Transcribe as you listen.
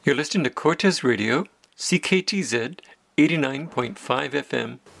You're listening to Cortez Radio, CKTZ 89.5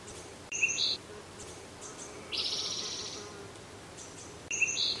 FM.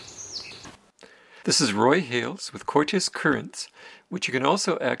 This is Roy Hales with Cortez Currents, which you can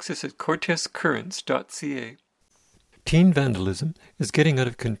also access at cortezcurrents.ca. Teen vandalism is getting out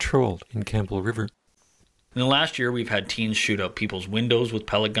of control in Campbell River. In the last year, we've had teens shoot out people's windows with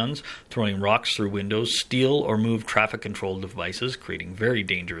pellet guns, throwing rocks through windows, steal or move traffic control devices, creating very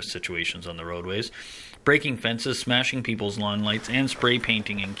dangerous situations on the roadways, breaking fences, smashing people's lawn lights, and spray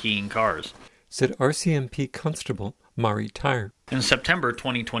painting and keying cars, said RCMP Constable Mari Tyre. In September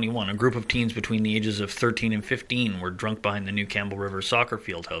 2021, a group of teens between the ages of 13 and 15 were drunk behind the new Campbell River soccer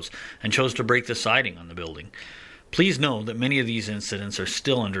field house and chose to break the siding on the building. Please know that many of these incidents are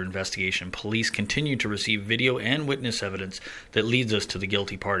still under investigation. Police continue to receive video and witness evidence that leads us to the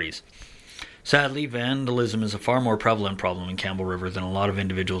guilty parties. Sadly, vandalism is a far more prevalent problem in Campbell River than a lot of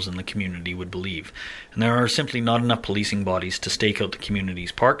individuals in the community would believe, and there are simply not enough policing bodies to stake out the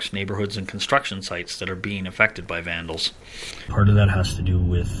community's parks, neighborhoods, and construction sites that are being affected by vandals. Part of that has to do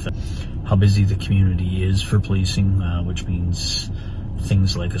with how busy the community is for policing, which means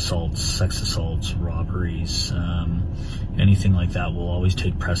things like assaults, sex assaults, robberies, anything like that will always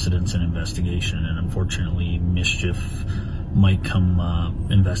take precedence in investigation, and unfortunately mischief might come,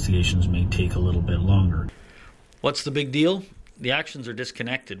 investigations may take a little bit longer. What's the big deal? The actions are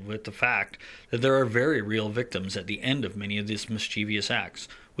disconnected with the fact that there are very real victims at the end of many of these mischievous acts,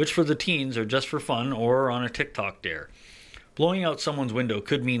 which for the teens are just for fun or on a TikTok dare. Blowing out someone's window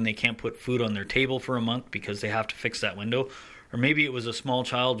could mean they can't put food on their table for a month because they have to fix that window, or maybe it was a small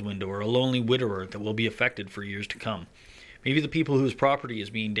child's window or a lonely widower that will be affected for years to come. Maybe the people whose property is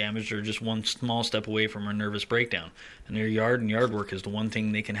being damaged are just one small step away from a nervous breakdown, and their yard and yard work is the one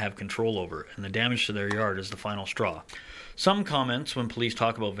thing they can have control over, and the damage to their yard is the final straw. Some comments when police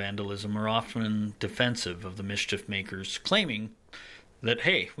talk about vandalism are often defensive of the mischief makers, claiming that,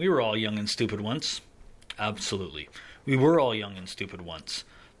 hey, we were all young and stupid once. Absolutely. We were all young and stupid once.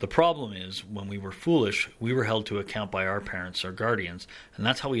 The problem is, when we were foolish, we were held to account by our parents or guardians, and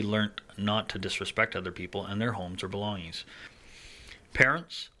that's how we learnt not to disrespect other people and their homes or belongings.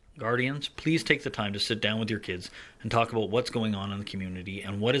 Parents, guardians, please take the time to sit down with your kids and talk about what's going on in the community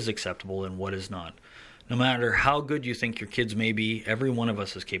and what is acceptable and what is not. No matter how good you think your kids may be, every one of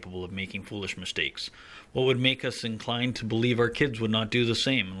us is capable of making foolish mistakes. What would make us inclined to believe our kids would not do the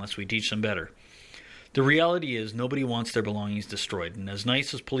same unless we teach them better? The reality is nobody wants their belongings destroyed, and as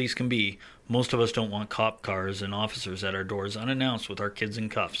nice as police can be, most of us don't want cop cars and officers at our doors unannounced with our kids in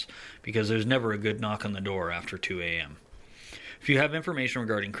cuffs, because there's never a good knock on the door after 2 a.m. If you have information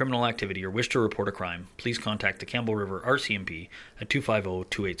regarding criminal activity or wish to report a crime, please contact the Campbell River RCMP at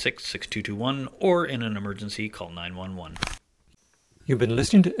 250-286-6221 or in an emergency, call 911. You've been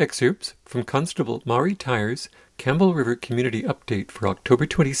listening to excerpts from Constable Mari Tyre's Campbell River Community Update for October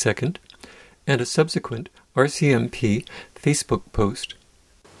 22nd, and a subsequent RCMP Facebook post